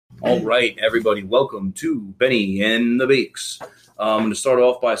All right, everybody, welcome to Benny and the Bakes. I'm going to start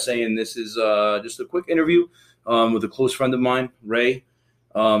off by saying this is just a quick interview with a close friend of mine, Ray,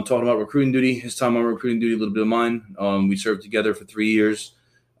 talking about recruiting duty, his time on recruiting duty, a little bit of mine. We served together for 3 years,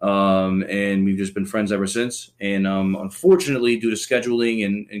 and we've just been friends ever since. And unfortunately, due to scheduling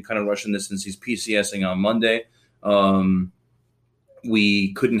and kind of rushing this since he's PCSing on Monday,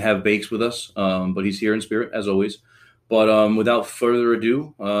 we couldn't have Bakes with us, but he's here in spirit, as always. But without further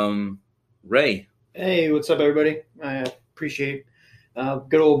ado, Ray. Hey, what's up, everybody? I appreciate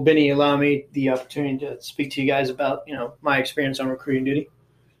good old Benny allowing me the opportunity to speak to you guys about, my experience on recruiting duty.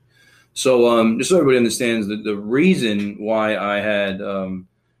 So just so everybody understands, the reason why I had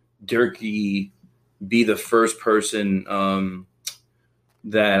Durkee be the first person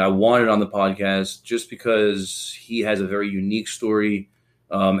that I wanted on the podcast, just because he has a very unique story.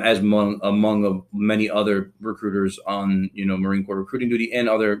 As among many other recruiters on, Marine Corps recruiting duty and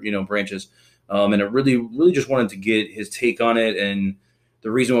other, branches. And I really just wanted to get his take on it. And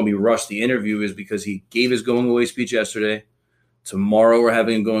the reason why we rushed the interview is because he gave his going away speech yesterday. Tomorrow we're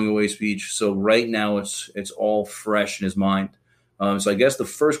having a going away speech. So right now it's all fresh in his mind. So I guess the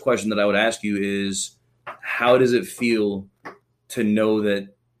first question that I would ask you is, how does it feel to know that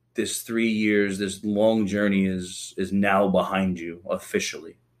this 3 years, this long journey is now behind you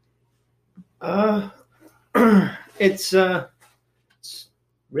officially? It's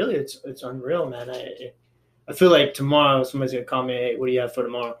unreal, man. I feel like tomorrow somebody's gonna call me, hey, what do you have for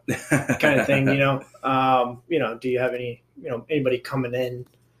tomorrow? Kind of thing, do you have any, anybody coming in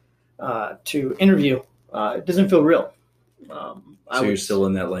to interview? It doesn't feel real. So you're still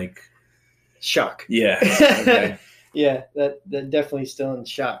in that shock. Yeah. Okay. Yeah, that definitely still in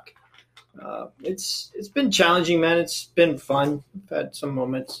shock. It's been challenging, man. It's been fun. I've had some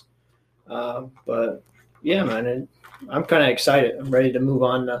moments, but yeah, man, I'm kind of excited. I'm ready to move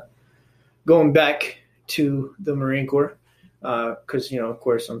on to going back to the Marine Corps because of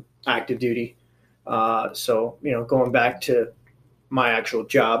course I'm active duty. So going back to my actual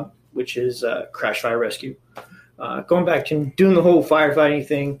job, which is crash fire rescue, going back to doing the whole firefighting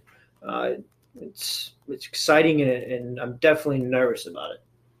thing. It's exciting, and I'm definitely nervous about it.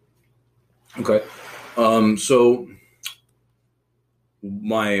 Okay. So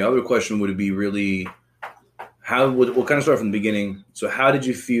my other question would be really, we'll kind of start from the beginning. So how did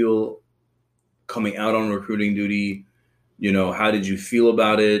you feel coming out on recruiting duty? How did you feel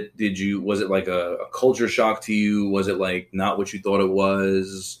about it? Was it like a culture shock to you? Was it like not what you thought it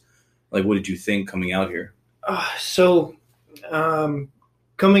was? Like, what did you think coming out here?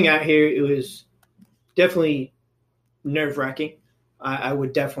 Coming out here, it was definitely nerve-wracking. I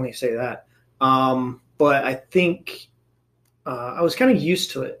would definitely say that. But I think I was kind of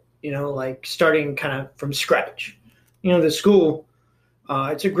used to it, like starting kind of from scratch. The school,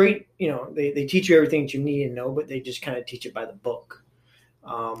 it's a great, they teach you everything that you need to know, but they just kind of teach it by the book.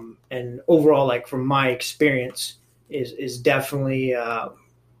 And overall, like from my experience, is definitely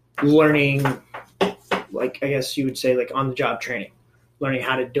learning, like I guess you would say, like on the job training. Learning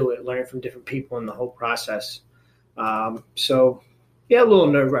how to do it, learning from different people in the whole process. So, yeah, a little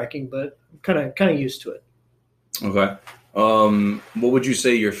nerve-wracking, but kind of used to it. Okay. What would you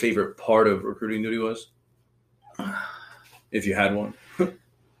say your favorite part of recruiting duty was, if you had one?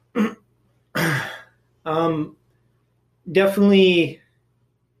 Definitely,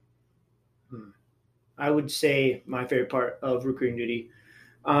 I would say my favorite part of recruiting duty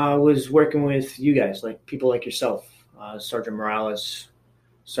was working with you guys, like people like yourself, Sergeant Morales,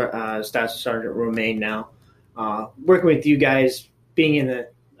 Staff Sergeant Romaine now. Working with you guys, being in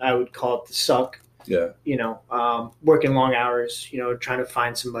I would call it the suck. Yeah. Working long hours, trying to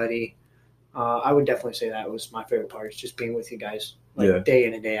find somebody. I would definitely say that was my favorite part. Is just being with you guys, day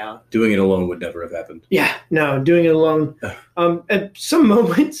in and day out. Doing it alone would never have happened. Yeah, no, doing it alone. At some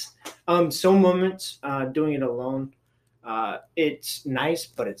moments, doing it alone, it's nice,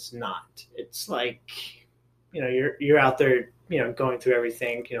 but it's not. It's like, you're out there, going through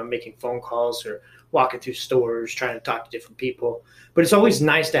everything, making phone calls or walking through stores, trying to talk to different people. But it's always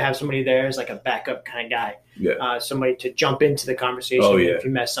nice to have somebody there as like a backup kind of guy. Yeah. Somebody to jump into the conversation if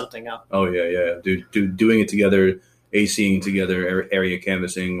you mess something up. Oh, yeah. Doing it together, ACing together, area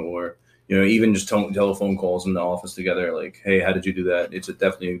canvassing, or, even just telephone calls in the office together. Like, hey, how did you do that? It's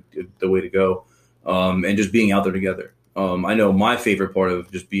definitely the way to go. And just being out there together. I know my favorite part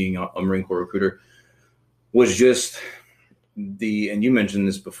of just being a Marine Corps recruiter was just and you mentioned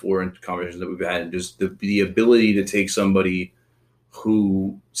this before in conversations that we've had, just the ability to take somebody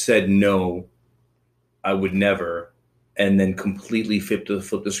who said, no, I would never, and then completely flip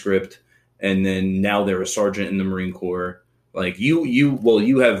the script. And then now they're a sergeant in the Marine Corps. Like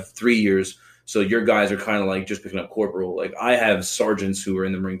you have 3 years, so your guys are kind of like just picking up corporal. Like I have sergeants who are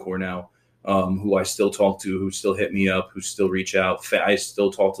in the Marine Corps now, who I still talk to, who still hit me up, who still reach out. I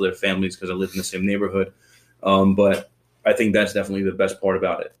still talk to their families because I live in the same neighborhood. But I think that's definitely the best part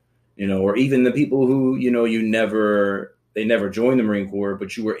about it, or even the people who, they never joined the Marine Corps,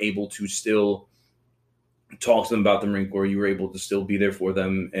 but you were able to still talk to them about the Marine Corps. You were able to still be there for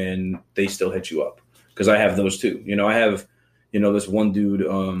them, and they still hit you up. Because I have those too. I have, this one dude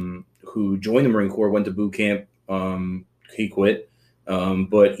who joined the Marine Corps, went to boot camp. He quit.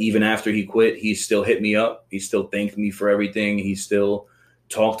 But even after he quit, he still hit me up. He still thanked me for everything. He still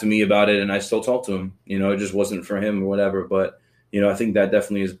talked to me about it, and I still talk to him. It just wasn't for him or whatever. But, I think that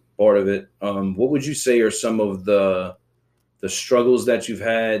definitely is part of it. What would you say are some of the struggles that you've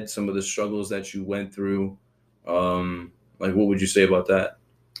had, some of the struggles that you went through? What would you say about that?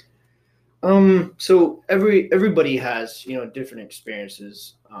 So everybody has, different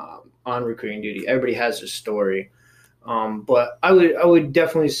experiences, on recruiting duty. Everybody has a story. But I would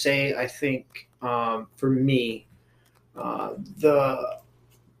definitely say, I think, for me, the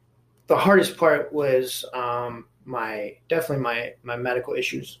hardest part was, my medical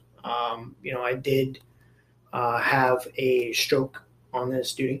issues. I did, have a stroke on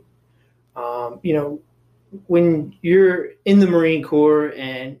this duty. When you're in the Marine Corps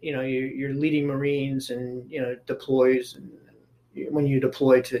and, you're leading Marines and, deploys, and when you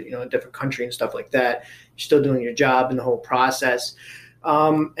deploy to, a different country and stuff like that, you're still doing your job and the whole process.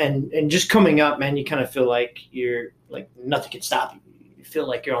 And just coming up, man, you kind of feel like you're like nothing can stop you. You feel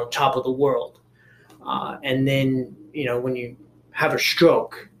like you're on top of the world. And then, when you have a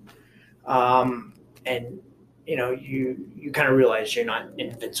stroke, and, you kind of realize you're not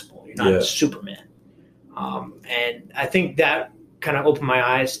invincible. You're not Superman. And I think that kind of opened my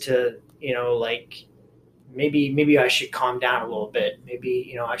eyes to, maybe I should calm down a little bit.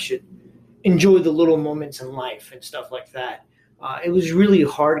 Maybe, I should enjoy the little moments in life and stuff like that. It was really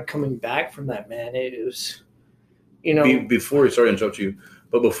hard coming back from that, man. It was, Before, sorry to interrupt you,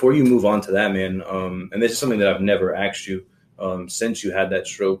 but before you move on to that, man, and this is something that I've never asked you, since you had that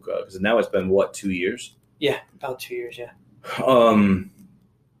stroke, because now it's been, 2 years? Yeah, about 2 years, yeah.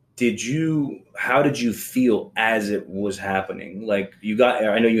 How did you feel as it was happening? Like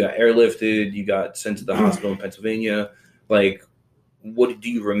I know you got airlifted, you got sent to the hospital in Pennsylvania. Like, do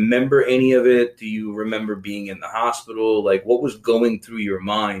you remember any of it? Do you remember being in the hospital? Like, what was going through your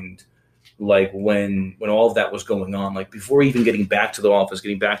mind? Like when all of that was going on, like before even getting back to the office,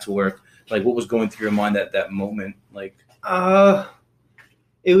 getting back to work, like what was going through your mind at that moment? Like,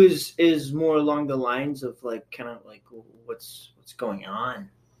 it was more along the lines of like, kind of like what's going on.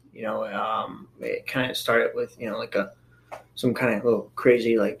 It kind of started with, like some kind of little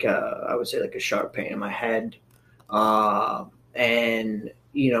crazy, like, I would say like a sharp pain in my head. And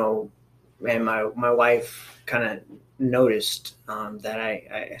my wife kind of noticed, that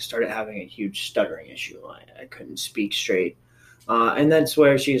I started having a huge stuttering issue. I couldn't speak straight. And that's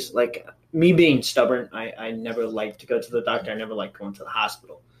where she's like, me being stubborn, I never liked to go to the doctor. I never liked going to the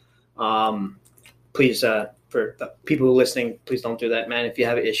hospital. Please, for the people who are listening, please don't do that, man. If you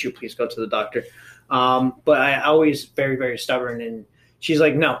have an issue, please go to the doctor. But I always very, very stubborn. And she's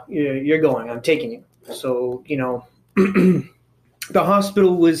like, no, you're going. I'm taking you. So, the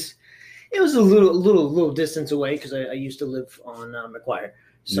hospital was a little distance away because I used to live on McGuire.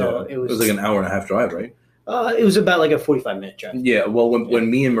 So it was like an hour and a half drive, right? It was about like a 45-minute drive. Yeah, well, when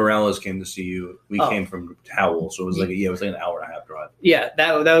me and Morales came to see you, we came from Howell, so it was like an hour and a half drive. Yeah,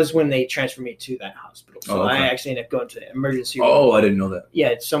 that was when they transferred me to that hospital. So I actually ended up going to the emergency room. Oh, I didn't know that. Yeah,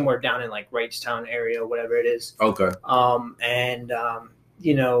 it's somewhere down in like Wrightstown area, whatever it is. Okay.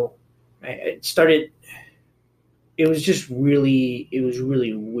 It started. It was just really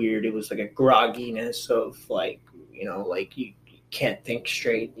weird. It was like a grogginess of like, like you can't think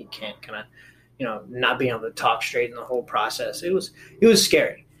straight. You can't kind of, not being able to talk straight in the whole process. It was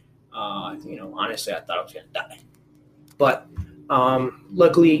scary. Honestly, I thought I was going to die. But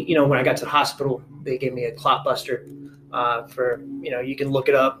luckily, when I got to the hospital, they gave me a clot buster for, you can look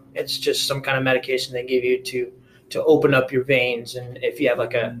it up. It's just some kind of medication they give you to open up your veins. And if you have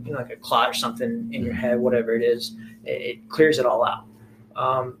like a clot or something in your head, whatever it is, it clears it all out.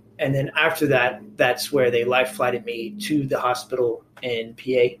 And then after that, that's where they life flighted me to the hospital in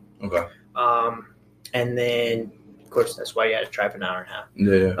PA. Okay. And then, of course, that's why you had to drive an hour and a half.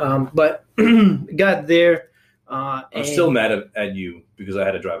 Yeah. But got there. I'm still mad at you because I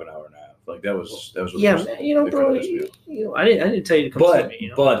had to drive an hour and a half. Like that was bro. I didn't tell you to come see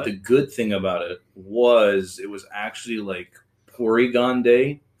me. But the good thing about it was actually like Porygon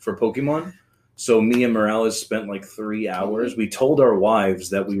Day for Pokemon. So me and Morales spent like 3 hours. We told our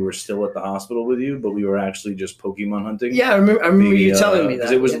wives that we were still at the hospital with you, but we were actually just Pokemon hunting. Yeah, I remember you telling me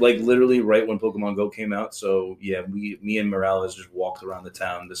that. It was like literally right when Pokemon Go came out. So yeah, me and Morales just walked around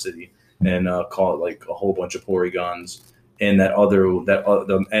the city, and caught like a whole bunch of Porygons and and a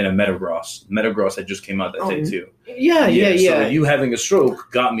Metagross. Metagross had just came out that day too. Yeah. So you having a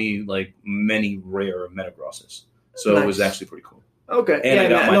stroke got me like many rare Metagrosses. So It was actually pretty cool. Okay.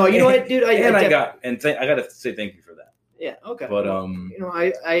 And you know what, dude? I got to say thank you for that. Yeah. Okay. But you know,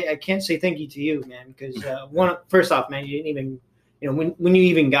 I can't say thank you to you, man, because first off, man, you didn't even, you know, when you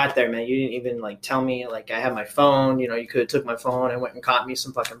even got there, man, you didn't even like tell me like I had my phone. You know, you could have took my phone and went and caught me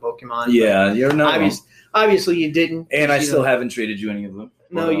some fucking Pokemon. Yeah, you're not. Obviously, you didn't. And I still haven't traded you any of them.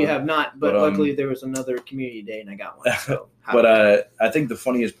 No, you have not. But luckily, there was another community day, and I got one. So but I think the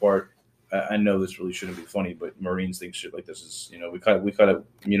funniest part. I know this really shouldn't be funny, but Marines think shit like this is, you know, we kind of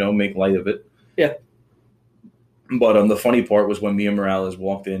you know, make light of it. Yeah. But the funny part was when me and Morales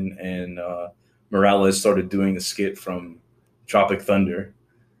walked in, and Morales started doing a skit from Tropic Thunder,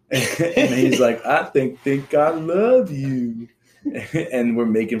 and he's like, "I think I love you," and we're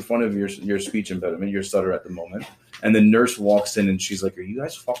making fun of your speech impediment, your stutter at the moment. And the nurse walks in, and she's like, "Are you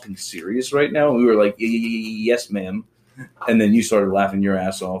guys fucking serious right now?" And we were like, "Yes, ma'am." And then you started laughing your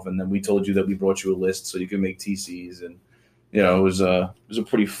ass off, and then we told you that we brought you a list so you could make TCs, and you know it was a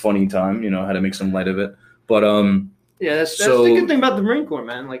pretty funny time. You know, how to make some light of it, but yeah, that's the good thing about the Marine Corps,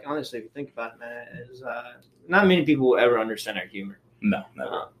 man. Like honestly, if you think about it, man, is not many people will ever understand our humor. No,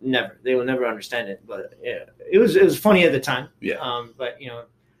 never. Never. They will never understand it. But yeah, it was funny at the time. Yeah. But you know.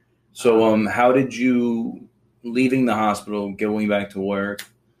 So how did you, leaving the hospital, going back to work?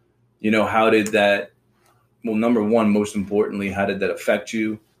 You know, how did that? Well, number one, most importantly, how did that affect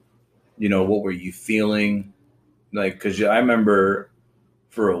you? You know, what were you feeling? Like, because I remember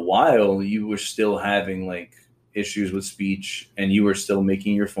for a while you were still having like issues with speech, and you were still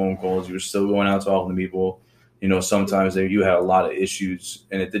making your phone calls. You were still going out talking to people. You know, sometimes you had a lot of issues,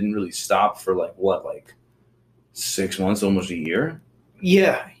 and it didn't really stop for like 6 months, almost a year.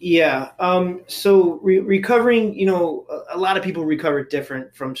 Yeah. So recovering, you know, a lot of people recover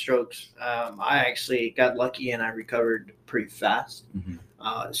different from strokes. I actually got lucky and I recovered pretty fast.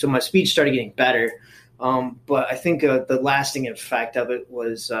 Mm-hmm. So my speech started getting better. But I think the lasting effect of it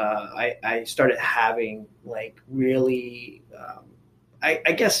was I started having like really,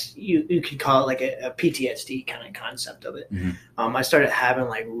 I guess you could call it like a PTSD kind of concept of it. Mm-hmm. I started having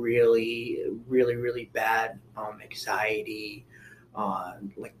like really, really, really bad anxiety.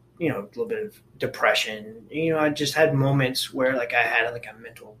 Like, you know, a little bit of depression. You know, I just had moments where like I had like a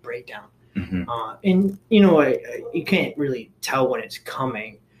mental breakdown. Mm-hmm. And you know, you can't really tell when it's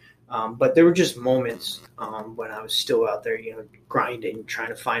coming. But there were just moments when I was still out there, you know, grinding, trying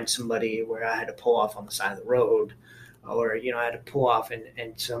to find somebody where I had to pull off on the side of the road, or, you know, I had to pull off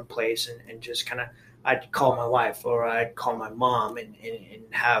in some place and just kind of, I'd call my wife or I'd call my mom and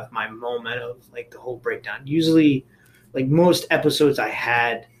have my moment of like the whole breakdown. Usually, like most episodes I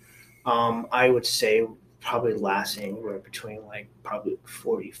had, I would say probably lasting anywhere between like probably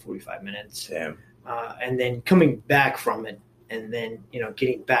 40, 45 minutes. Damn. And then coming back from it and then, you know,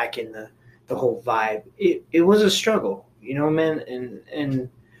 getting back in the whole vibe, it was a struggle, you know, man.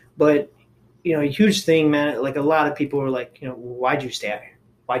 But, you know, a huge thing, man, like a lot of people were like, you know, why'd you stay out here?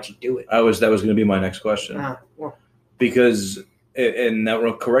 Why'd you do it? That was going to be my next question. Well, because, and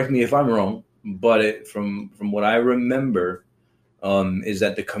now correct me if I'm wrong, but from what I remember, is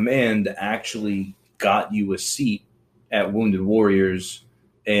that the command actually got you a seat at Wounded Warriors,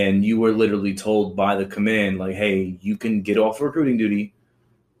 and you were literally told by the command, like, hey, you can get off recruiting duty.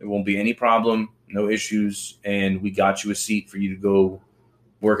 There won't be any problem, no issues, and we got you a seat for you to go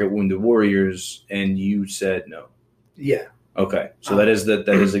work at Wounded Warriors, and you said no. Yeah. Okay, so that is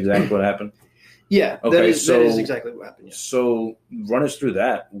exactly what happened? Yeah, okay, that is exactly what happened. Yeah. So run us through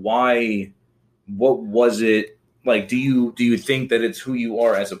that. Why? What was it like? Do you think that it's who you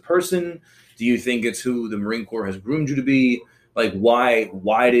are as a person? Do you think it's who the Marine Corps has groomed you to be? Like,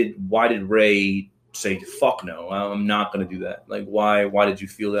 why did Ray say fuck no? I'm not going to do that. Like, why did you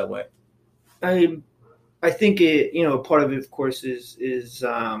feel that way? I think it, you know, part of it, of course, is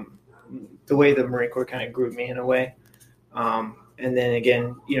the way the Marine Corps kind of groomed me in a way. And then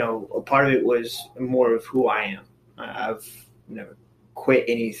again, you know, a part of it was more of who I am. I've never quit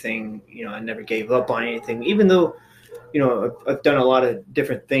anything. You know, I never gave up on anything, even though, you know, I've done a lot of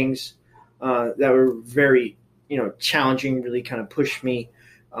different things that were very, you know, challenging, really kind of pushed me.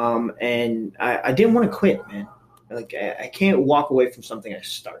 And I didn't want to quit, man. Like, I can't walk away from something I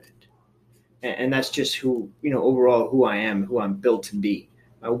started. And that's just who, you know, overall who I am, who I'm built to be.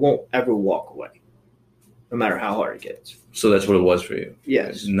 I won't ever walk away, no matter how hard it gets. So that's what it was for you.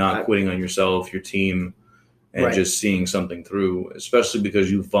 Yes. Not quitting on yourself, your team, and just seeing something through, especially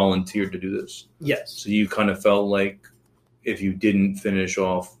because you volunteered to do this. Yes. So you kind of felt like if you didn't finish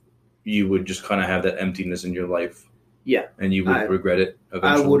off, you would just kind of have that emptiness in your life. Yeah. And you would regret it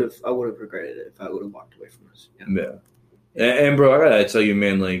eventually. I would have regretted it if I would have walked away from this. Yeah. And bro, I gotta tell you,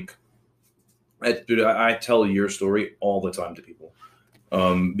 man, like, I tell your story all the time to people.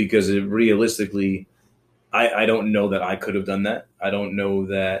 Because realistically, I don't know that I could have done that. I don't know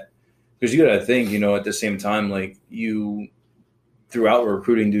that, because you gotta think, at the same time, like, you, throughout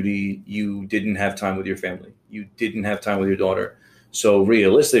recruiting duty, you didn't have time with your family. You didn't have time with your daughter. So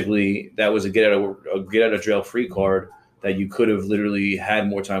realistically, that was a get out of jail free card that you could have literally had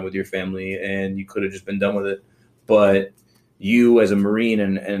more time with your family and you could have just been done with it. But you, as a Marine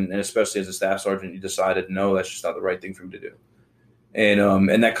and especially as a staff sergeant, you decided, no, that's just not the right thing for me to do.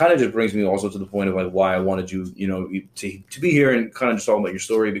 And that kind of just brings me also to the point of like why I wanted you, to be here and kind of just talk about your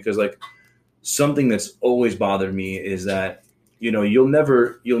story, because like something that's always bothered me is that, you'll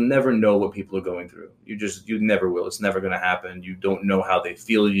never know what people are going through. You never will. It's never going to happen. You don't know how they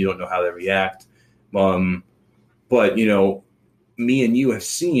feel. You don't know how they react. But me and you have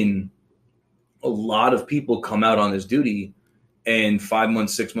seen a lot of people come out on this duty, and 5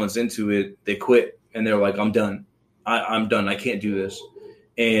 months, 6 months into it, they quit and they're like, I'm done. I'm done. I can't do this.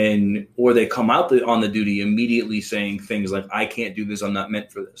 Or they come out on the duty immediately saying things like, I can't do this. I'm not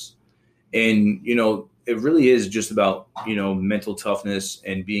meant for this. And, it really is just about, mental toughness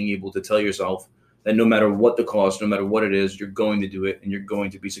and being able to tell yourself that no matter what the cost, no matter what it is, you're going to do it and you're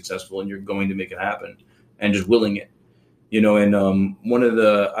going to be successful and you're going to make it happen, and just willing it, and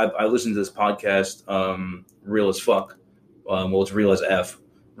I listened to this podcast, Real as Fuck. It's Real as F,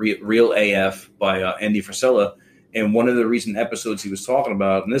 Real AF by Andy Frisella. And one of the recent episodes he was talking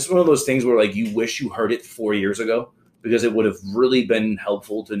about, and this is one of those things where like you wish you heard it 4 years ago, because it would have really been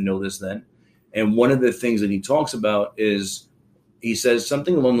helpful to know this then. And one of the things that he talks about is, he says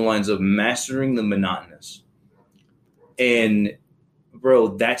something along the lines of mastering the monotonous. And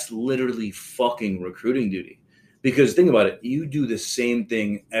bro, that's literally fucking recruiting duty. Because think about it, you do the same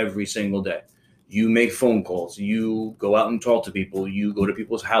thing every single day. You make phone calls, you go out and talk to people, you go to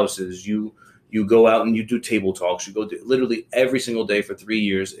people's houses, you go out and you do table talks, you go to literally every single day for 3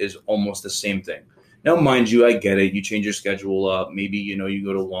 years is almost the same thing. Now, mind you, I get it. You change your schedule up. Maybe, you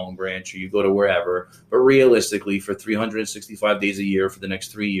go to Long Branch or you go to wherever. But realistically, for 365 days a year for the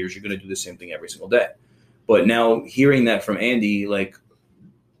next 3 years, you're going to do the same thing every single day. But now hearing that from Andy, like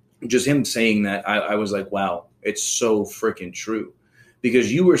just him saying that, I was like, wow, it's so freaking true.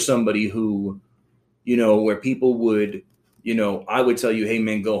 Because you were somebody who, where people would, I would tell you, hey,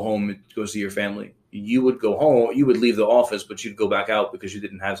 man, go home and go see your family. You would go home. You would leave the office, but you'd go back out because you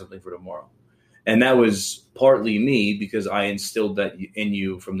didn't have something for tomorrow. And that was partly me, because I instilled that in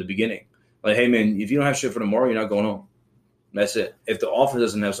you from the beginning. Like, hey, man, if you don't have shit for tomorrow, you're not going home. That's it. If the office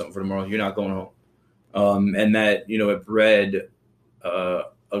doesn't have something for tomorrow, you're not going home. And that, it bred a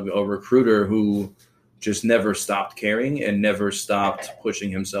recruiter who just never stopped caring and never stopped pushing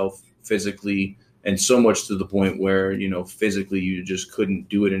himself physically, and so much to the point where, physically you just couldn't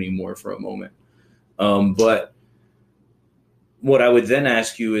do it anymore for a moment. But what I would then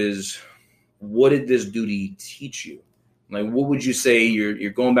ask you is, what did this duty teach you? Like, what would you say you're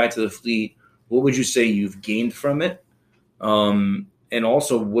going back to the fleet? What would you say you've gained from it? And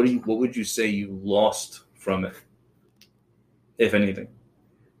also, what would you say you lost from it, if anything?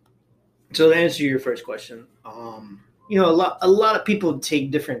 So to answer your first question, a lot of people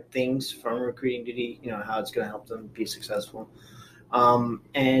take different things from recruiting duty, how it's going to help them be successful.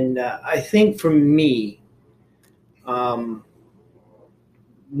 And I think for me,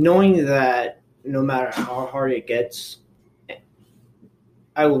 knowing that no matter how hard it gets,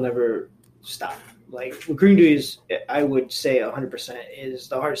 I will never stop. Like, recruiting duty is, I would say 100% is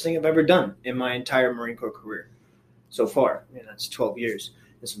the hardest thing I've ever done in my entire Marine Corps career so far. That's 12 years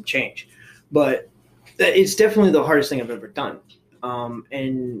and some change. But it's definitely the hardest thing I've ever done.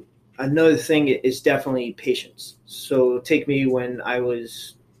 And another thing is definitely patience. So take me when I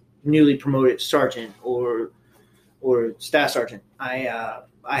was newly promoted sergeant or staff sergeant.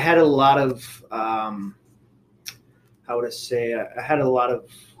 I had a lot of, I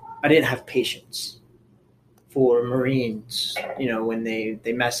didn't have patience for Marines, when they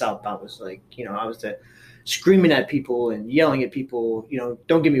mess up. I was like, I was screaming at people and yelling at people,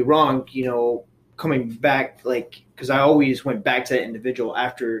 don't get me wrong, coming back, like, because I always went back to that individual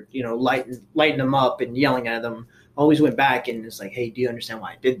after, lighting them up and yelling at them. I always went back and it's like, hey, do you understand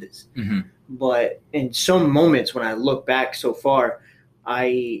why I did this? Mm-hmm. But in some moments when I look back so far,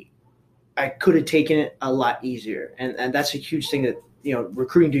 I could have taken it a lot easier. And that's a huge thing that,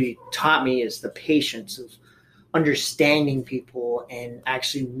 recruiting duty taught me, is the patience of understanding people and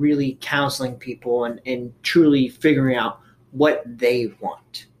actually really counseling people and truly figuring out what they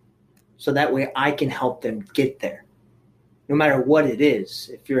want. So that way I can help them get there, no matter what it is.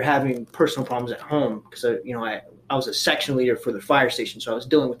 If you're having personal problems at home, because I was a section leader for the fire station, so I was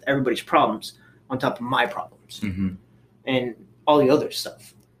dealing with everybody's problems on top of my problems and all the other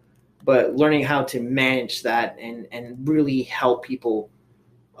stuff. But learning how to manage that and really help people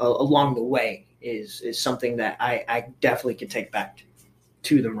along the way is something that I definitely can take back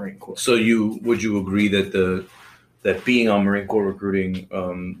to the Marine Corps. So would you agree that that being on Marine Corps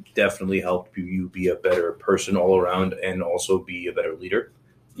recruiting definitely helped you be a better person all around and also be a better leader?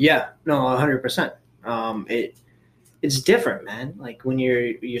 Yeah, no, 100%. It's different, man. Like when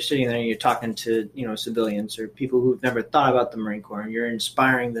you're sitting there and you're talking to, civilians or people who've never thought about the Marine Corps, and you're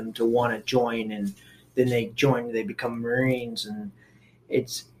inspiring them to want to join, and then they join, they become Marines, and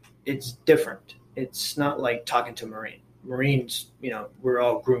it's different. It's not like talking to Marines, we're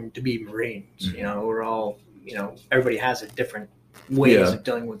all groomed to be Marines. We're all, everybody has a different ways of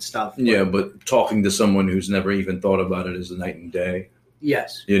dealing with stuff. But talking to someone who's never even thought about it is a night and day.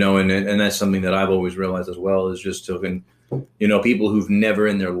 Yes. And that's something that I've always realized as well, is just talking, people who've never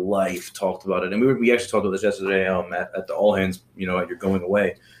in their life talked about it. And we actually talked about this yesterday at the all hands, at your going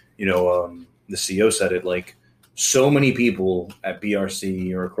away, the CO said it, like, so many people at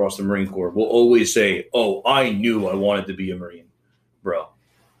BRC or across the Marine Corps will always say, "Oh, I knew I wanted to be a Marine." Bro,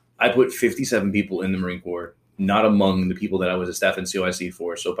 I put 57 people in the Marine Corps, not among the people that I was a staff in COIC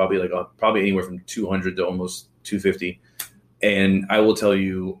for. So probably anywhere from 200 to almost 250. And I will tell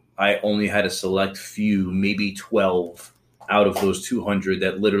you, I only had a select few, maybe 12 out of those 200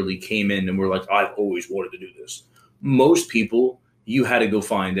 that literally came in and were like, "I've always wanted to do this." Most people, you had to go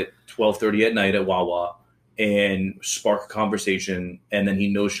find at 12:30 at night at Wawa and spark a conversation. And then he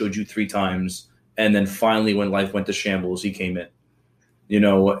no-showed you 3 times. And then finally, when life went to shambles, he came in, and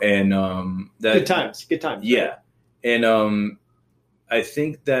that good times. Yeah. And I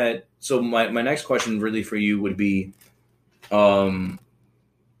think that, so my next question really for you would be, for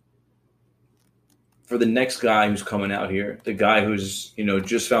the next guy who's coming out here, the guy who's,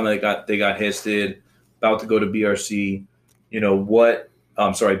 just found that they got HISted, about to go to BRC,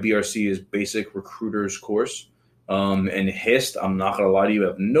 BRC is Basic Recruiters Course. And HIST, I'm not going to lie to you, I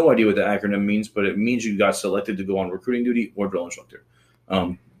have no idea what the acronym means, but it means you got selected to go on recruiting duty or drill instructor.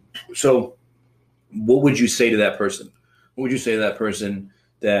 So what would you say to that person? What would you say to that person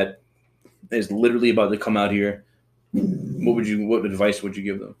that is literally about to come out here? What advice would you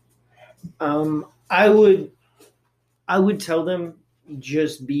give them? I would tell them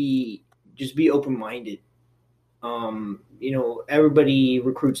just be open-minded. Everybody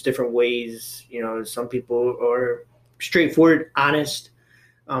recruits different ways. Some people are straightforward, honest.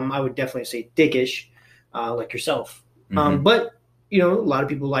 I would definitely say dickish, like yourself. But a lot of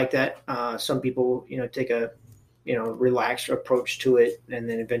people like that. Some people, take a relaxed approach to it, and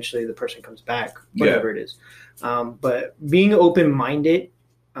then eventually the person comes back, whatever it is. But being open-minded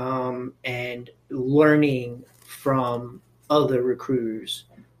and learning from other recruiters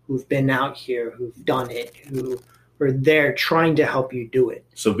who've been out here, who've done it, who are there trying to help you do it.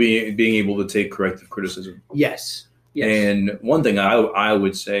 So being able to take corrective criticism. Yes. And one thing I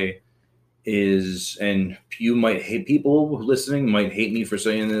would say is, and you might hate, people listening might hate me for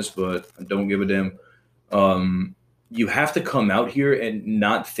saying this, but I don't give a damn. You have to come out here and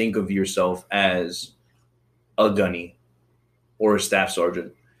not think of yourself as a gunny or a staff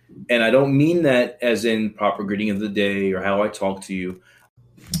sergeant. And I don't mean that as in proper greeting of the day or how I talk to you.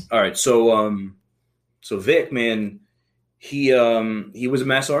 All right. So Vic, man, he was a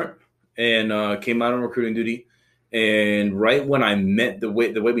mass sergeant and came out on recruiting duty. And right when I met, the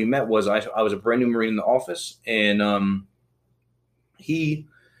way we met was I was a brand new Marine in the office, and he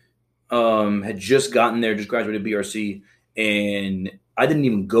had just gotten there, just graduated BRC, and I didn't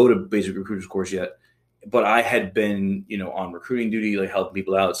even go to basic recruiters course yet, but I had been, on recruiting duty, like helping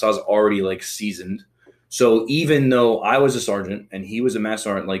people out. So I was already like seasoned. So even though I was a sergeant and he was a mass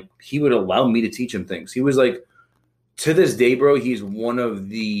sergeant, like he would allow me to teach him things. He was like, to this day, bro, he's one of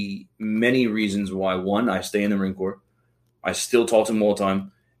the many reasons why, one, I stay in the Marine Corps. I still talk to him all the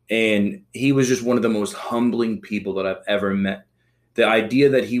time. And he was just one of the most humbling people that I've ever met. The idea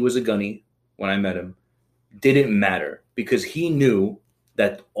that he was a gunny when I met him didn't matter, because he knew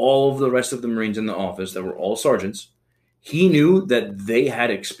that all of the rest of the Marines in the office that were all sergeants, he knew that they had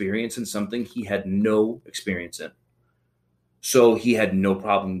experience in something he had no experience in. So he had no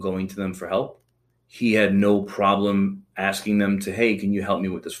problem going to them for help. He had no problem asking them to, hey, can you help me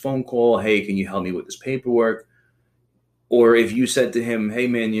with this phone call? Hey, can you help me with this paperwork? Or if you said to him, hey,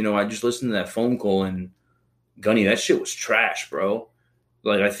 man, I just listened to that phone call and Gunny, that shit was trash, bro.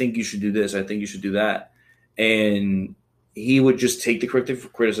 Like, I think you should do this. I think you should do that. And he would just take the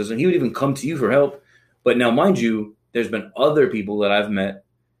corrective criticism. He would even come to you for help. But now, mind you, there's been other people that I've met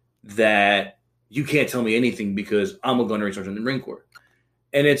that you can't tell me anything because I'm a gunnery sergeant in the Marine Corps.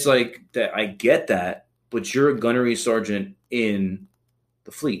 And it's like that. I get that, but you're a gunnery sergeant in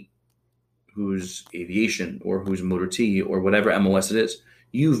the fleet who's aviation or who's motor T or whatever MOS it is.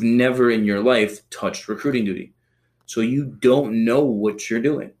 You've never in your life touched recruiting duty. So you don't know what you're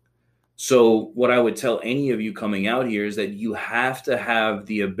doing. So what I would tell any of you coming out here is that you have to have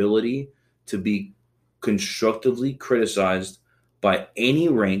the ability to be constructively criticized by any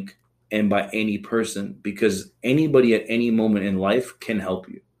rank and by any person, because anybody at any moment in life can help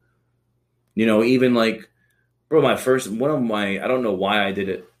you. Even like, bro, I don't know why I did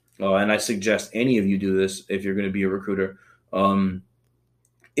it. And I suggest any of you do this if you're going to be a recruiter,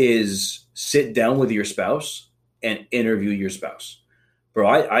 is sit down with your spouse and interview your spouse. Bro,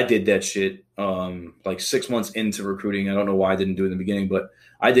 I did that shit like 6 months into recruiting. I don't know why I didn't do it in the beginning, but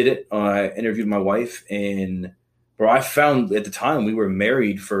I did it. I interviewed my wife, and bro, I found at the time we were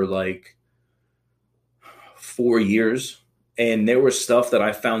married for like 4 years, and there was stuff that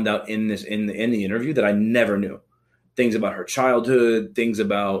I found out in the interview that I never knew. Things about her childhood, things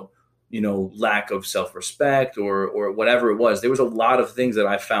about lack of self-respect or whatever it was. There was a lot of things that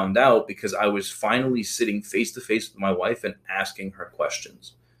I found out because I was finally sitting face to face with my wife and asking her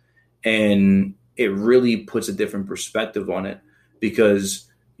questions. And it really puts a different perspective on it, because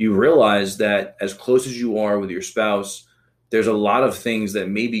you realize that as close as you are with your spouse, there's a lot of things that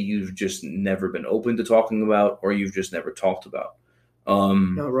maybe you've just never been open to talking about, or you've just never talked about.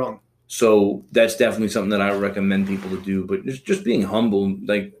 Not wrong. So that's definitely something that I recommend people to do. But just being humble,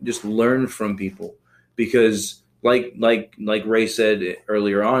 like just learn from people, because like Ray said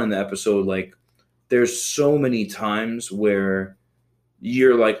earlier on in the episode, like there's so many times where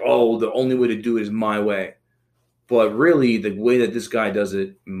you're like, oh, the only way to do it is my way. But really, the way that this guy does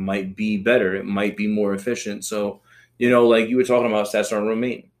it might be better. It might be more efficient. So, like you were talking about Staff Sergeant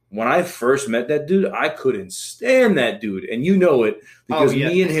Romaine. When I first met that dude, I couldn't stand that dude. And you know it, because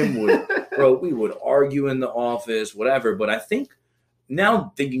me and him we would argue in the office, whatever. But I think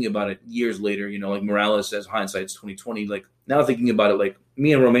now thinking about it years later, like Morales says, hindsight's 2020. Like now thinking about it, like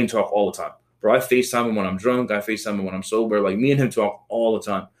me and Romaine talk all the time. Bro, I FaceTime him when I'm drunk. I FaceTime him when I'm sober. Like me and him talk all the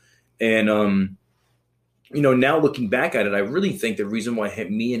time. And, now looking back at it, I really think the reason why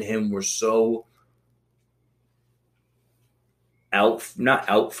me and him were so not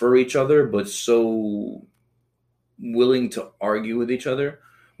out for each other, but so willing to argue with each other,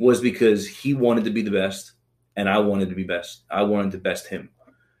 was because he wanted to be the best and I wanted to be best. I wanted to best him.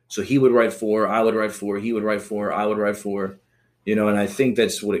 So he would write 4, I would write 4, he would write 4, I would write 4, and I think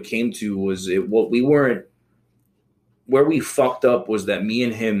that's what it came to, was where we fucked up was that me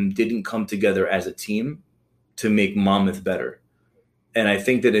and him didn't come together as a team to make Monmouth better. And I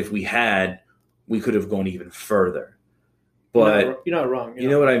think that if we had, we could have gone even further. But you're not wrong. You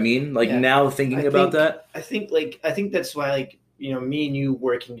know what I mean? Like now thinking about that, I think that's why me and you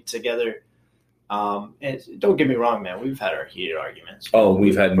working together. And don't get me wrong, man. We've had our heated arguments. Oh,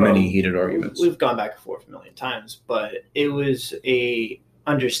 we've had many heated arguments. We've gone back and forth a million times, but it was a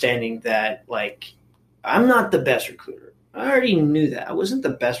understanding that like I'm not the best recruiter. I already knew that. I wasn't the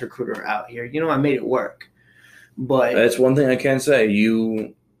best recruiter out here. I made it work. But that's one thing I can say.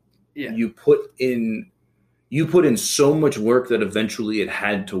 You put in so much work that eventually it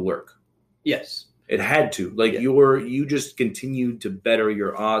had to work. Yes. It had to. Like you just continued to better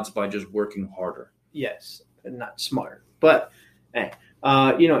your odds by just working harder. Yes, and not smarter. But hey,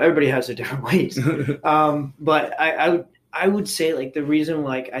 everybody has their different ways. But I would say like the reason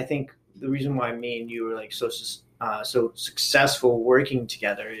why me and you were like so successful working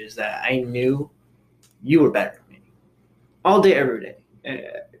together is that I knew you were better than me all day, every day.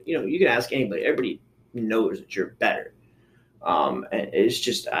 You can ask anybody. Everybody knows that you're better. And it's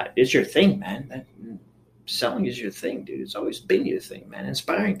just it's your thing, man. Selling is your thing, dude. It's always been your thing, man.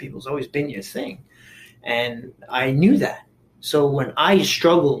 Inspiring people has always been your thing, and I knew that. So when I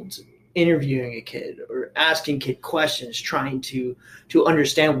struggled interviewing a kid or asking kid questions, trying to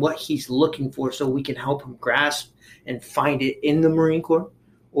understand what he's looking for, so we can help him grasp and find it in the Marine Corps,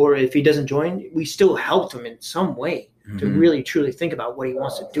 or if he doesn't join, we still helped him in some way to really truly think about what he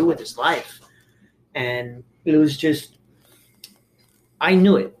wants to do with his life. And it was just, I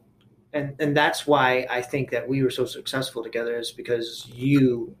knew it. And that's why I think that we were so successful together, is because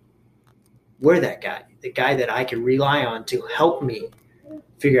you we're that guy, the guy that I can rely on to help me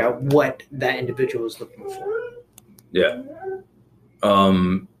figure out what that individual is looking for. Yeah.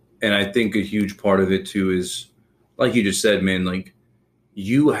 And I think a huge part of it too is, like you just said, man, like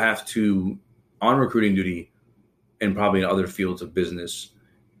you have to, on recruiting duty and probably in other fields of business,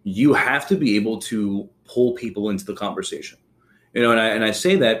 you have to be able to pull people into the conversation. You know, and I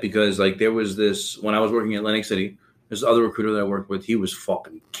say that because like there was this, when I was working at Atlantic City, this other recruiter that I worked with, he was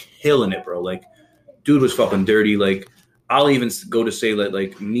fucking killing it, bro. Like, dude was fucking dirty. Like, I'll even go to say that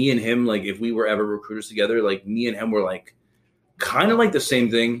like me and him, like if we were ever recruiters together, like me and him were like kind of like the same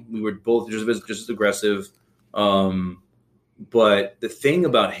thing. We were both just as aggressive. But the thing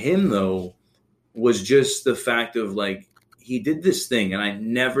about him though was just the fact of like he did this thing and I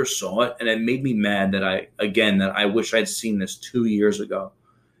never saw it, and it made me mad that I wish I'd seen this 2 years ago.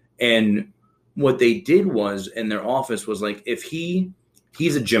 And what they did was in their office was like if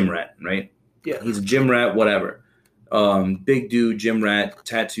he's a gym rat, right? Yeah. He's a gym rat, whatever. Big dude, gym rat,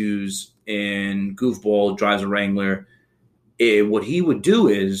 tattoos, and goofball, drives a Wrangler. What he would do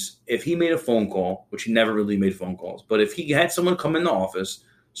is if he made a phone call, which he never really made phone calls, but if he had someone come in the office,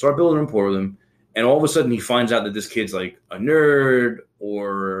 start building a rapport with him, and all of a sudden he finds out that this kid's like a nerd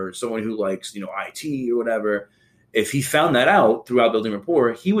or someone who likes, IT or whatever. If he found that out throughout building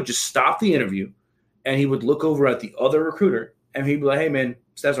rapport, he would just stop the interview and he would look over at the other recruiter and he'd be like, hey man,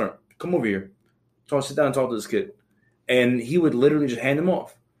 Stasner, come over here. Sit down and talk to this kid. And he would literally just hand him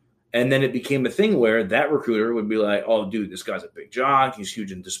off. And then it became a thing where that recruiter would be like, oh, dude, this guy's a big jock. He's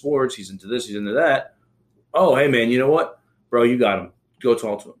huge into sports. He's into this. He's into that. Oh, hey, man, you know what? Bro, you got him. Go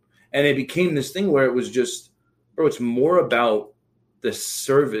talk to him. And it became this thing where it was just, bro, it's more about the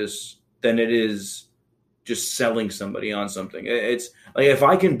service than it is just selling somebody on something. It's like if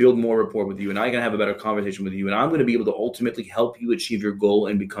I can build more rapport with you and I can have a better conversation with you and I'm going to be able to ultimately help you achieve your goal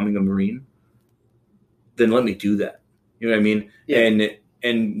in becoming a Marine, then let me do that. You know what I mean? Yeah.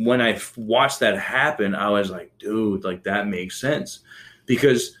 And when I watched that happen, I was like, dude, like that makes sense.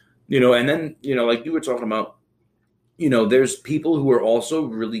 Because, and then, like you were talking about, there's people who are also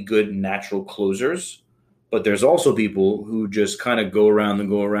really good natural closers, but there's also people who just kind of go around and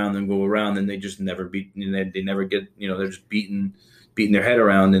go around and go around and they just never beat, they never get, they're just beating their head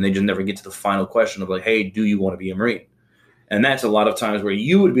around and they just never get to the final question of like, hey, do you want to be a Marine? And that's a lot of times where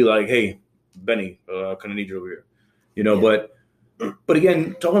you would be like, hey, Benny, I kind of need you over here, yeah. But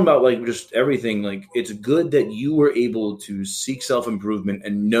again, talking about like just everything, like it's good that you were able to seek self-improvement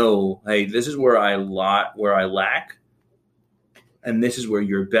and know, hey, this is where I lack, and this is where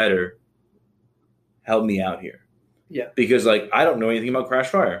you're better. Help me out here. Yeah. Because like I don't know anything about crash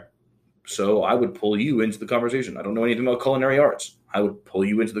fire. So I would pull you into the conversation. I don't know anything about culinary arts. I would pull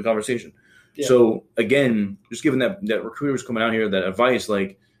you into the conversation. Yeah. So again, just given that recruiters coming out here, that advice,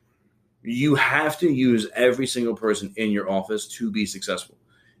 like you have to use every single person in your office to be successful.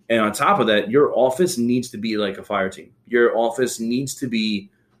 And on top of that, your office needs to be like a fire team. Your office needs to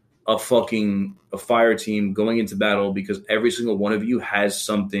be a fire team going into battle because every single one of you has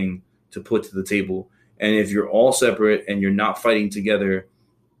something to put to the table. And if you're all separate and you're not fighting together,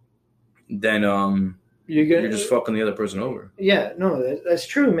 then you're just fucking the other person over. Yeah, no, that's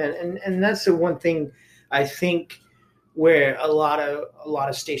true, man. And that's the one thing I think where a lot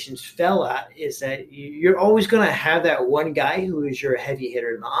of stations fell at is that you're always going to have that one guy who is your heavy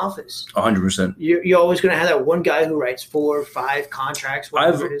hitter in the office. 100%. You're always going to have that one guy who writes 4 or 5 contracts,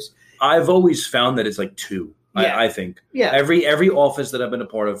 whatever it is. I've always found that it's like 2. Yeah. I think. Yeah. Every office that I've been a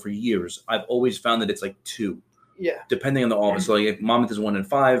part of for years, I've always found that it's like 2. Yeah. Depending on the office. So like if Monmouth is 1 and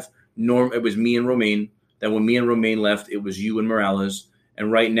 5, it was me and Romaine. Then when me and Romaine left, it was you and Morales. And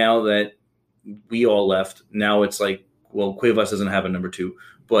right now that we all left, now it's like, well, Cuevas doesn't have a number 2,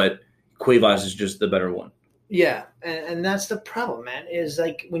 but Cuevas is just the better one. Yeah, and that's the problem, man. Is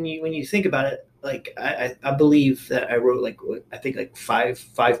like when you think about it, like I believe that I wrote like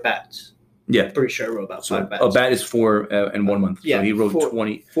five bats. Yeah, pretty sure I wrote about 5 bats. A bat is 4 in 1 month. Yeah, so he wrote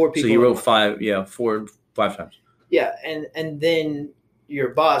 20. 4 people. So he wrote 5. Yeah, 4 5 times. Yeah, and then your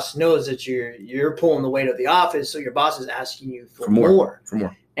boss knows that you're pulling the weight of the office, so your boss is asking you for more. For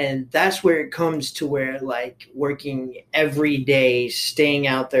more. And that's where it comes to where like working every day, staying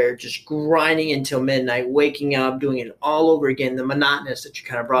out there, just grinding until midnight, waking up, doing it all over again. The monotonous that you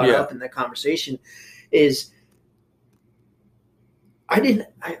kind of brought up in the conversation is I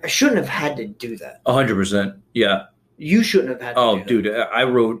shouldn't have had to do that. 100%. Yeah. You shouldn't have had to do that.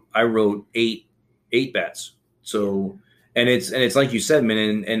 Dude, I wrote eight bats. So and it's like you said,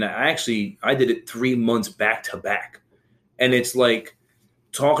 man, and I did it 3 months back to back. And it's like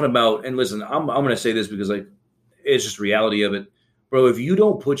talking about, and listen, I'm going to say this because like it's just reality of it. Bro, if you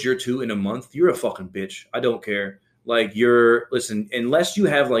don't put your 2 in a month, you're a fucking bitch. I don't care. Like, listen, unless you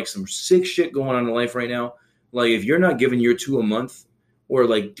have like some sick shit going on in life right now, like if you're not giving your 2 a month or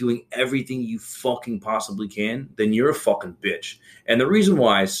like doing everything you fucking possibly can, then you're a fucking bitch. And the reason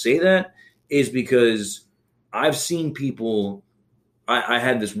why I say that is because I've seen people. I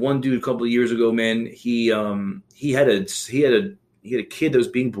had this one dude a couple of years ago, man. He had a kid that was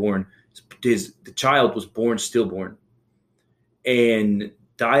being born. The child was born stillborn and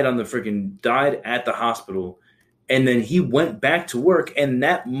died at the hospital. And then he went back to work, and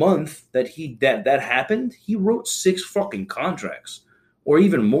that month that happened, he wrote 6 fucking contracts, or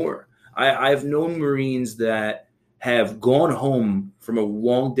even more. I've known Marines that have gone home from a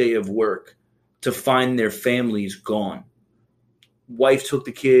long day of work to find their families gone. Wife took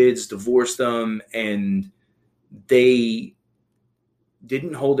the kids, divorced them, and they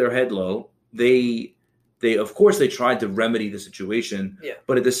didn't hold their head low. They of course they tried to remedy the situation,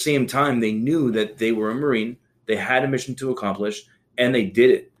 but at the same time they knew that they were a Marine. They had a mission to accomplish, and they did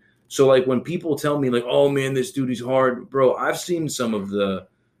it. So, like, when people tell me, like, oh, man, this duty's hard, bro, I've seen some of the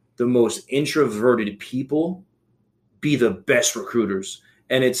most introverted people be the best recruiters.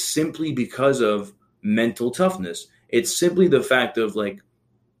 And it's simply because of mental toughness. It's simply the fact of, like,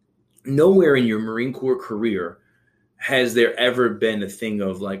 nowhere in your Marine Corps career has there ever been a thing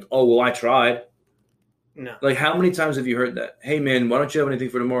of, like, oh, well, I tried. No. Like, how many times have you heard that? Hey, man, why don't you have anything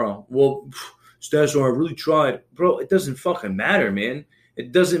for tomorrow? Well, Stash, I really tried. Bro, it doesn't fucking matter, man.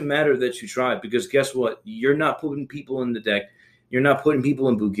 It doesn't matter that you tried, because guess what? You're not putting people in the deck. You're not putting people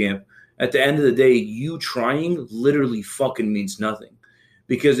in boot camp. At the end of the day, you trying literally fucking means nothing.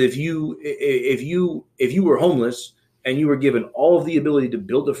 Because if you were homeless and you were given all of the ability to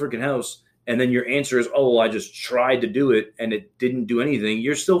build a freaking house, and then your answer is, oh, well, I just tried to do it and it didn't do anything,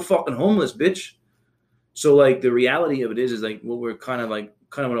 you're still fucking homeless, bitch. So, like, the reality of it is like, what we're kind of went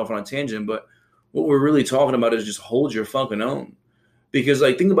off on a tangent, but what we're really talking about is just hold your fucking own. Because,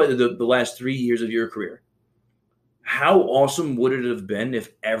 like, think about the last 3 years of your career. How awesome would it have been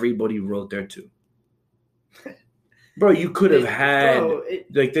if everybody wrote their 2? Bro, you could have had,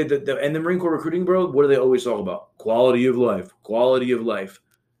 like, and the Marine Corps recruiting, bro, what do they always talk about? Quality of life. Quality of life.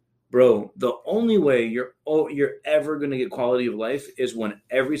 Bro, the only way you're ever going to get quality of life is when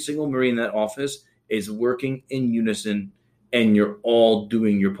every single Marine in that office is working in unison and you're all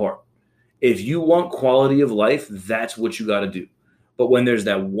doing your part. If you want quality of life, that's what you got to do. But when there's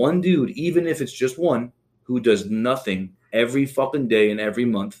that one dude, even if it's just one, who does nothing every fucking day and every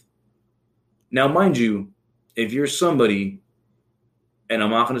month. Now, mind you, if you're somebody, and I'm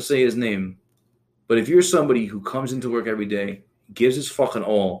not going to say his name, but if you're somebody who comes into work every day, gives his fucking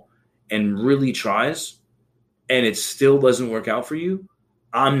all, and really tries, and it still doesn't work out for you,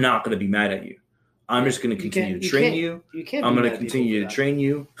 I'm not going to be mad at you. I'm just going to continue to train you. I'm going to continue to train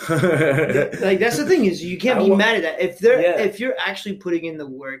you. Like, that's the thing, is you can't be mad at that. If you're actually putting in the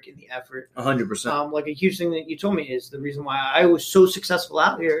work and the effort. 100%. Like, a huge thing that you told me is the reason why I was so successful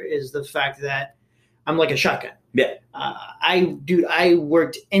out here is the fact that I'm like a shotgun. Yeah. I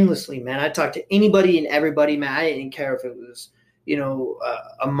worked endlessly, man. I talked to anybody and everybody, man. I didn't care if it was,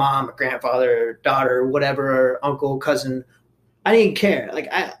 a mom, a grandfather, daughter, whatever, or uncle, cousin. I didn't care. Like,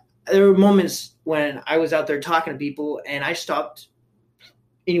 there were moments when I was out there talking to people and I stopped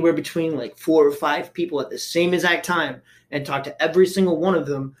anywhere between like 4 or 5 people at the same exact time and talked to every single one of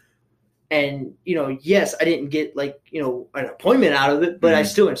them. And, yes, I didn't get an appointment out of it, but I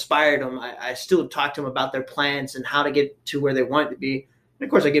still inspired them. I still talked to them about their plans and how to get to where they wanted to be. And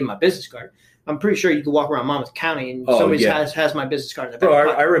of course I gave them my business card. I'm pretty sure you could walk around Monmouth County and somebody has my business card in the back.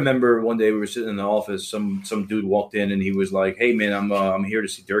 Bro, I remember one day we were sitting in the office. Some dude walked in and he was like, "Hey man, I'm here to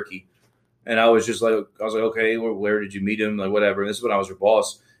see Durkee." And I was like, okay, where did you meet him? Like, whatever. And this is when I was your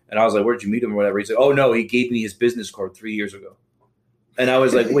boss. And I was like, where did you meet him or whatever? He said, oh no, he gave me his business card 3 years ago. And I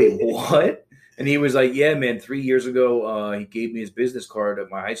was like, wait, what? And he was like, yeah, man, 3 years ago, he gave me his business card at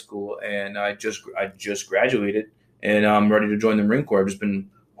my high school, and I just graduated, and I'm ready to join the Marine Corps. I've just been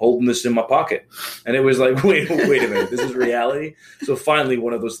holding this in my pocket. And it was like, wait a minute, this is reality? So finally,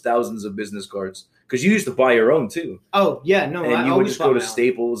 one of those thousands of business cards, because you used to buy your own too. Oh yeah, no, and you would just go to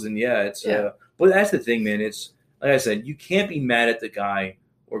Staples, and but that's the thing, man. It's like I said, you can't be mad at the guy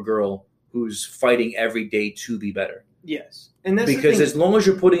or girl who's fighting every day to be better. Yes. And that's because as long as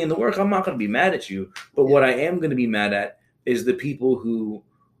you're putting in the work, I'm not going to be mad at you. But what I am going to be mad at is the people who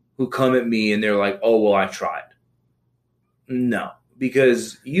come at me and they're like, oh, well, I tried. No,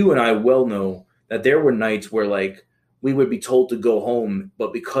 because you and I well know that there were nights where, like, we would be told to go home,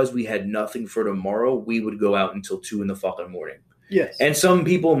 but because we had nothing for tomorrow, we would go out until 2 a.m. Yes. And some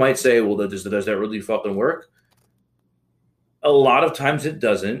people might say, well, does that really fucking work? A lot of times it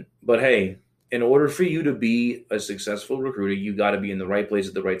doesn't, but hey, in order for you to be a successful recruiter, you got to be in the right place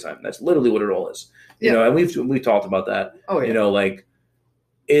at the right time. That's literally what it all is. You know, and we've talked about that. Oh, yeah. You know, like,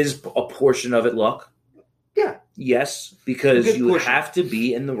 is a portion of it luck? Yeah. Yes, because A good you portion. have to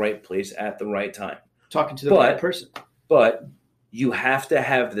be in the right place at the right time. Talking to the right person. But you have to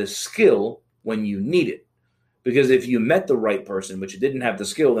have the skill when you need it. Because if you met the right person, but you didn't have the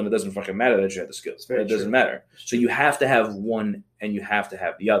skill, then it doesn't fucking matter that you had the skill. It doesn't matter. So you have to have one and you have to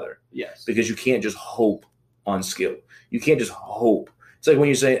have the other. Yes. Because you can't just hope on skill. You can't just hope. It's like when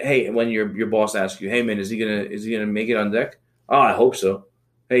you say, hey, when your boss asks you, hey man, is he gonna make it on deck? Oh, I hope so.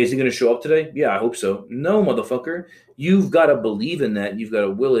 Hey, is he gonna show up today? Yeah, I hope so. No, motherfucker. You've got to believe in that. You've got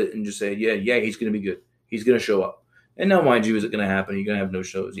to will it and just say, yeah, he's gonna be good. He's gonna show up. And now, mind you, is it gonna happen? You're gonna have no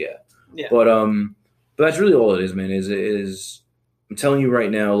shows, yeah. But that's really all it is, man. Is I'm telling you right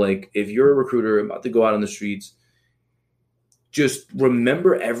now, like, if you're a recruiter about to go out on the streets, just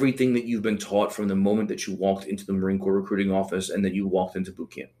remember everything that you've been taught from the moment that you walked into the Marine Corps recruiting office and that you walked into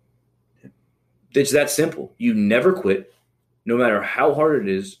boot camp. It's that simple. You never quit, no matter how hard it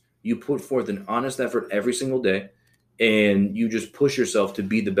is. You put forth an honest effort every single day, and you just push yourself to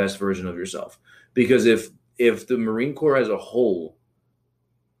be the best version of yourself. Because if the Marine Corps as a whole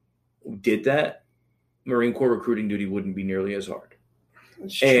did that, Marine Corps recruiting duty wouldn't be nearly as hard.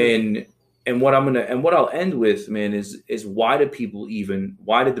 And what I'll end with, man, is why did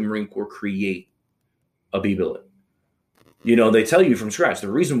the Marine Corps create a B-billet? You know, they tell you from scratch.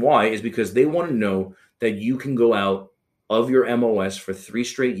 The reason why is because they want to know that you can go out of your MOS for 3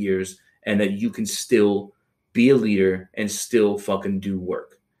 straight years and that you can still be a leader and still fucking do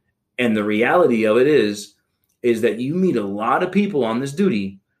work. And the reality of it is that you meet a lot of people on this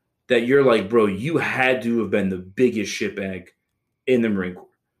duty that you're like, bro, you had to have been the biggest shitbag in the Marine Corps.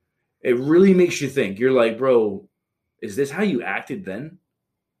 It really makes you think. You're like, bro, is this how you acted then?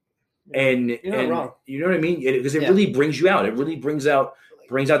 And you're not wrong. You know what I mean? Because it really brings you out. It really brings out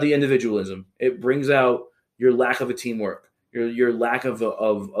the individualism. It brings out your lack of a teamwork, your lack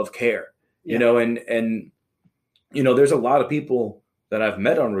of care. You know, and you know, there's a lot of people that I've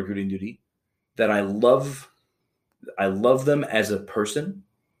met on recruiting duty that I love. I love them as a person.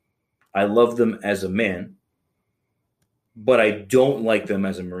 I love them as a man, but I don't like them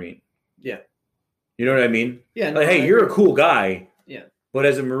as a Marine. Yeah. You know what I mean? Yeah. Like, hey, you're a cool guy. Yeah. But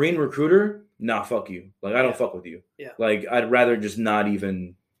as a Marine recruiter, nah, fuck you. Like, I don't fuck with you. Yeah. Like, I'd rather just not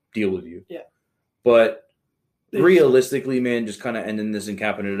even deal with you. Yeah. But realistically, man, just kind of ending this and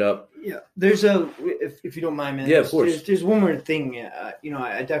capping it up. Yeah. There's if you don't mind, man. Yeah, of course. There's one more thing. You know,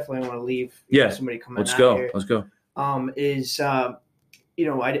 I definitely want to leave. Somebody coming Let's out go. here. Let's go. You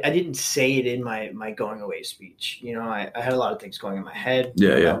know, I didn't say it in my going away speech. You know, I had a lot of things going in my head.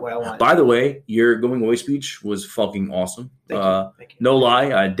 Yeah. What I wanted. By the way, your going away speech was fucking awesome. Thank you. No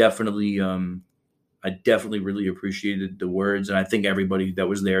lie, I definitely really appreciated the words, and I think everybody that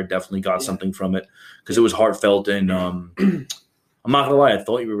was there definitely got something from it because it was heartfelt. And I'm not gonna lie, I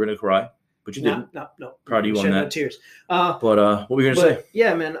thought you were gonna cry, but you didn't. No. Proud of you on that. No tears. But what were you gonna say?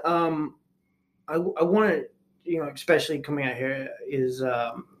 Yeah, man. I want to. You know, especially coming out here is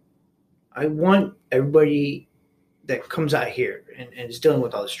I want everybody that comes out here and is dealing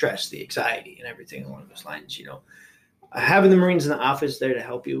with all the stress, the anxiety, and everything along those lines. You know, having the Marines in the office there to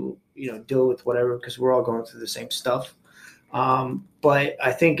help you, you know, deal with whatever, because we're all going through the same stuff. But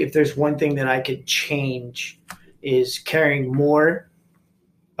I think if there's one thing that I could change is caring more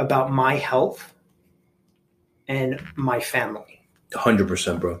about my health and my family.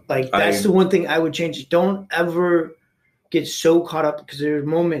 100%, bro. Like, that's the one thing I would change. Don't ever get so caught up, because there are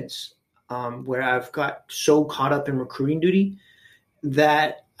moments where I've got so caught up in recruiting duty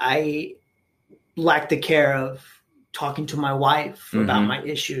that I lack the care of talking to my wife about my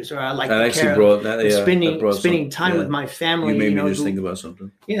issues, or I like the care of spending time with my family. You made me just think about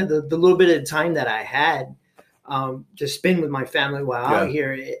something. Yeah, the little bit of time that I had to spend with my family while out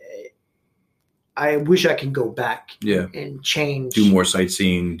here, I wish I could go back and change. Do more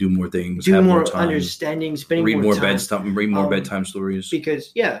sightseeing, do more things, do have more time, understanding, spending read more time. Read more bedtime stories.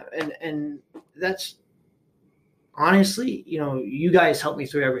 Because, and that's honestly, you know, you guys helped me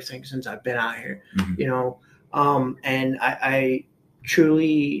through everything since I've been out here, you know, and I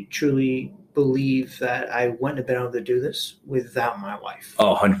truly, truly believe that I wouldn't have been able to do this without my wife.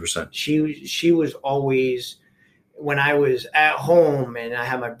 Oh, 100%. She was always, when I was at home and I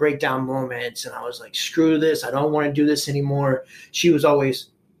had my breakdown moments and I was like, screw this, I don't want to do this anymore. She was always,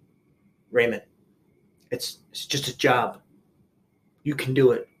 Raymond, it's just a job. You can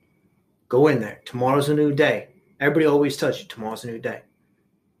do it. Go in there. Tomorrow's a new day. Everybody always tells you tomorrow's a new day.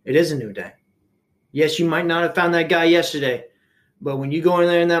 It is a new day. Yes, you might not have found that guy yesterday, But when you go in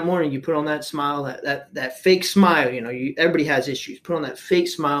there in that morning, you put on that smile, that fake smile. Everybody has issues. Put on that fake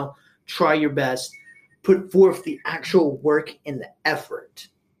smile. Try your best. Put forth the actual work and the effort,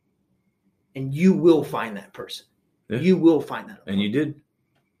 and you will find that person. Yeah. You will find that. And you did.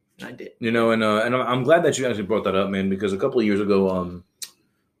 I did. And I'm glad that you actually brought that up, man, because a couple of years ago,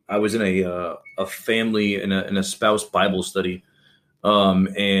 I was in a family in a spouse Bible study,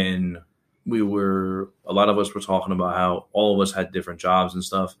 and a lot of us were talking about how all of us had different jobs and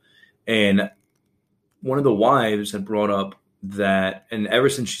stuff. And one of the wives had brought up that, and ever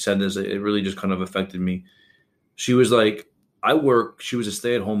since she said this, it really just kind of affected me. She was like, she was a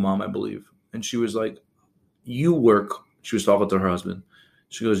stay-at-home mom, I believe. And she was like, you work. She was talking to her husband.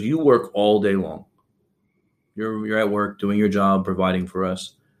 She goes, you work all day long. You're at work doing your job, providing for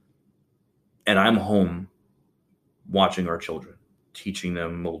us. And I'm home watching our children, teaching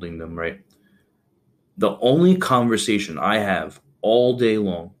them, molding them, right? The only conversation I have all day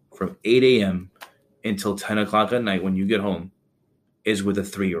long from 8 a.m. until 10 o'clock at night when you get home is with a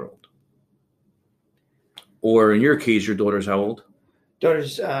 3-year-old. Or in your case, your daughter's how old?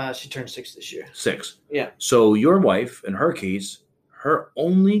 Daughter's, she turned 6 this year. 6. Yeah. So your wife, in her case, her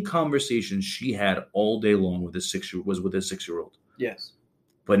only conversation she had all day long with was with a 6-year-old. Yes.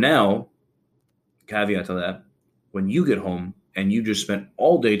 But now, caveat to that, when you get home and you just spent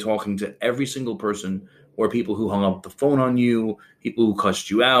all day talking to every single person or people who hung up the phone on you, people who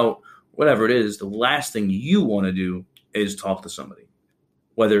cussed you out, whatever it is, the last thing you want to do is talk to somebody,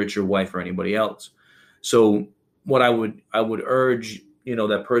 whether it's your wife or anybody else. So what I would urge,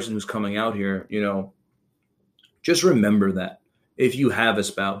 that person who's coming out here, just remember that if you have a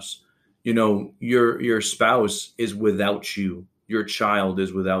spouse, your spouse is without you. Your child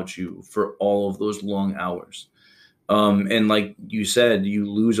is without you for all of those long hours. And like you said, you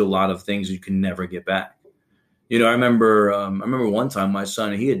lose a lot of things you can never get back. I remember one time my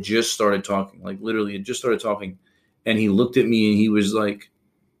son, he had just started talking, like literally had just started talking. And he looked at me and he was like,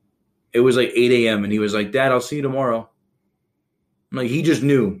 it was like 8 a.m. And he was like, Dad, I'll see you tomorrow. Like, he just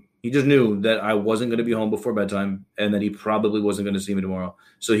knew that I wasn't going to be home before bedtime and that he probably wasn't going to see me tomorrow.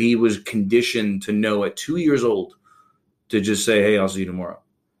 So he was conditioned to know at 2 years old to just say, hey, I'll see you tomorrow.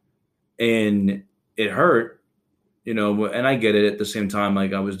 And it hurt, and I get it at the same time.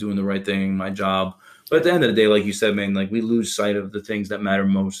 Like, I was doing the right thing, my job. But at the end of the day, like you said, man, like, we lose sight of the things that matter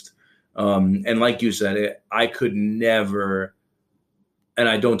most. And like you said, I could never, and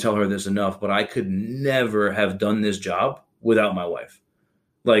I don't tell her this enough, but I could never have done this job without my wife.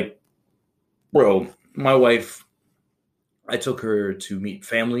 Like, bro, my wife, I took her to meet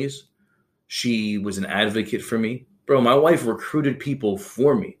families. She was an advocate for me. Bro, my wife recruited people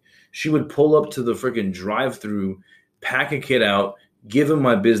for me. She would pull up to the freaking drive-through, pack a kid out, give him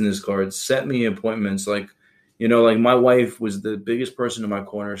my business cards, set me appointments. Like, my wife was the biggest person in my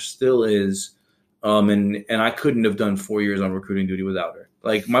corner, still is. And I couldn't have done 4 years on recruiting duty without her.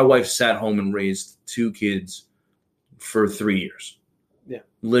 Like, my wife sat home and raised 2 kids for 3 years. Yeah.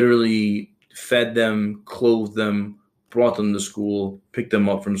 Literally fed them, clothed them, brought them to school, picked them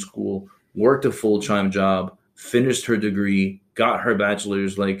up from school, worked a full-time job, finished her degree, got her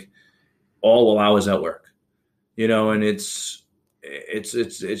bachelor's, like, all while I was at work. And it's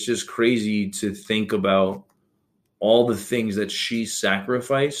just crazy to think about all the things that she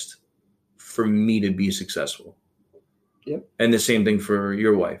sacrificed for me to be successful. Yep. And the same thing for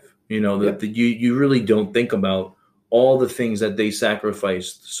your wife. Yep. You really don't think about all the things that they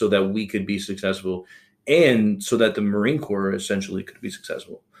sacrificed so that we could be successful and so that the Marine Corps essentially could be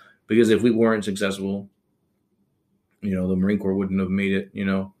successful. Because if we weren't successful, the Marine Corps wouldn't have made it,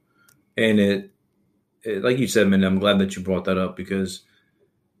 And it like you said, man, I'm glad that you brought that up because,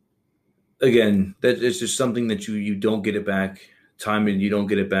 again, that it's just something that you don't get it back. Time and you don't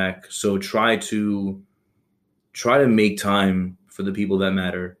get it back. So try to make time for the people that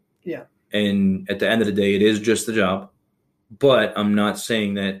matter. Yeah. And at the end of the day, it is just the job. But I'm not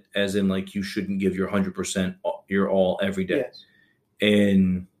saying that as in like you shouldn't give your 100% your all every day. Yes.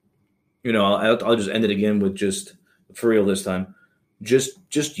 And, I'll just end it again with just for real this time. Just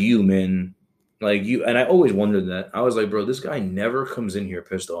you, man. Like you, and I always wondered that. I was like, bro, this guy never comes in here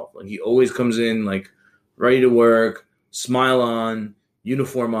pissed off. Like he always comes in like ready to work, smile on,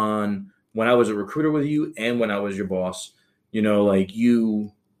 uniform on. When I was a recruiter with you and when I was your boss, like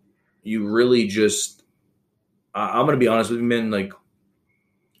you really just, I'm going to be honest with you, man. Like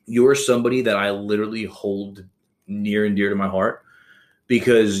you're somebody that I literally hold near and dear to my heart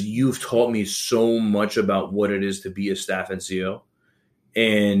because you've taught me so much about what it is to be a staff NCO.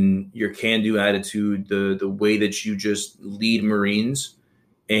 And your can-do attitude, the way that you just lead Marines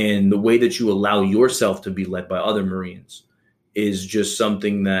and the way that you allow yourself to be led by other Marines is just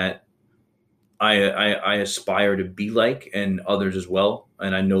something that I aspire to be like, and others as well.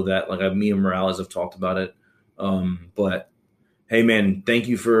 And I know that, like, me and Morales have talked about it. But hey, man, thank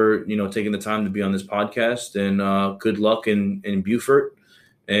you for taking the time to be on this podcast, and good luck in Beaufort.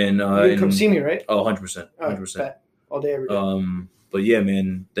 And you come see me, right? Oh, 100%, 100%. All day, every day. But yeah,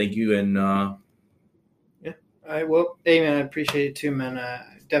 man, thank you, and yeah. All right, well, hey, man, I appreciate it too, man.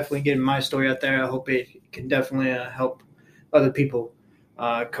 Definitely getting my story out there. I hope it can definitely help other people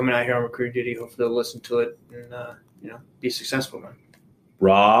coming out here on recruit duty. Hopefully they'll listen to it and be successful, man.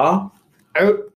 Raw. Out.